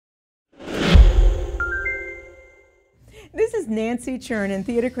This is Nancy Churnin,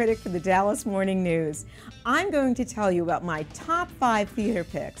 theater critic for the Dallas Morning News. I'm going to tell you about my top 5 theater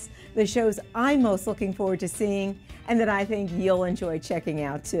picks, the shows I'm most looking forward to seeing and that I think you'll enjoy checking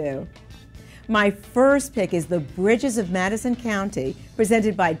out too. My first pick is The Bridges of Madison County,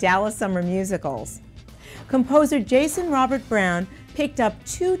 presented by Dallas Summer Musicals. Composer Jason Robert Brown picked up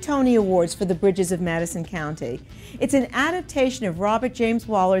 2 Tony Awards for The Bridges of Madison County. It's an adaptation of Robert James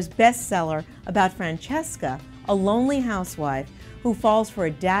Waller's bestseller about Francesca, a lonely housewife who falls for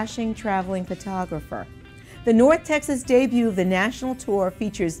a dashing traveling photographer. The North Texas debut of the national tour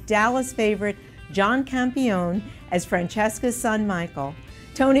features Dallas favorite John Campione as Francesca's son Michael.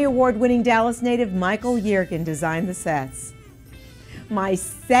 Tony Award-winning Dallas native Michael Yergin designed the sets. My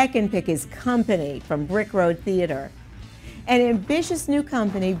second pick is Company from Brick Road Theater. An ambitious new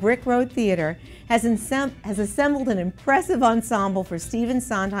company, Brick Road Theater, has assembled an impressive ensemble for Stephen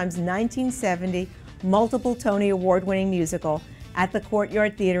Sondheim's 1970 multiple Tony Award-winning musical at the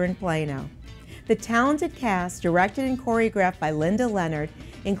Courtyard Theater in Plano. The talented cast, directed and choreographed by Linda Leonard,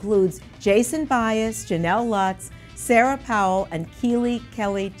 includes Jason Bias, Janelle Lutz, Sarah Powell, and Keely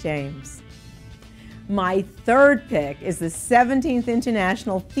Kelly James. My third pick is the 17th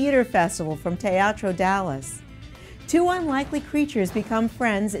International Theater Festival from Teatro Dallas. 2 unlikely creatures become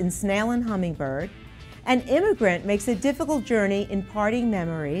friends in Snail and Hummingbird. An immigrant makes a difficult journey in Parting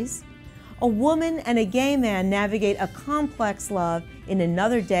Memories. A woman and a gay man navigate a complex love in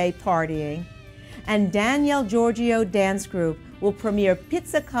Another Day Partying. And Danielle Giorgio Dance Group will premiere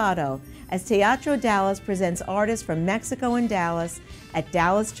Pizzicato as Teatro Dallas presents artists from Mexico and Dallas at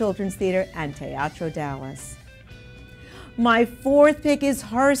Dallas Children's Theater and Teatro Dallas. My fourth pick is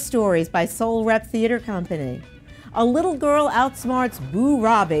Her Stories by Soul Rep Theater Company. A little girl outsmarts Boo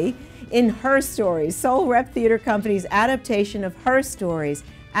Robbie in Her Stories, Soul Rep Theater Company's adaptation of Her Stories,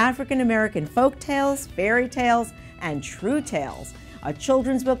 African-American folk tales, fairy tales, and true tales, a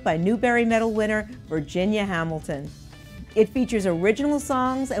children's book by Newbery Medal winner Virginia Hamilton. It features original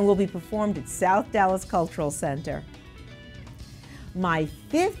songs and will be performed at South Dallas Cultural Center. My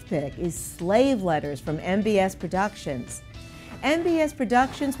fifth pick is Slave Letters from MBS Productions. MBS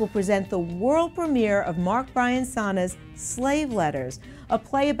Productions will present the world premiere of Mark Bryan Sana's Slave Letters, a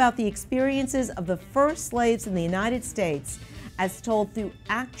play about the experiences of the first slaves in the United States as told through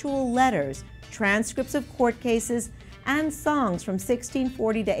actual letters, transcripts of court cases, and songs from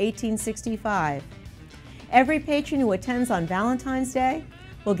 1640 to 1865. Every patron who attends on Valentine's Day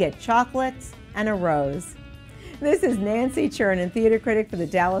will get chocolates and a rose. This is Nancy Churnin, theater critic for the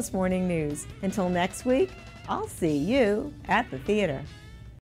Dallas Morning News. Until next week, I'll see you at the theater.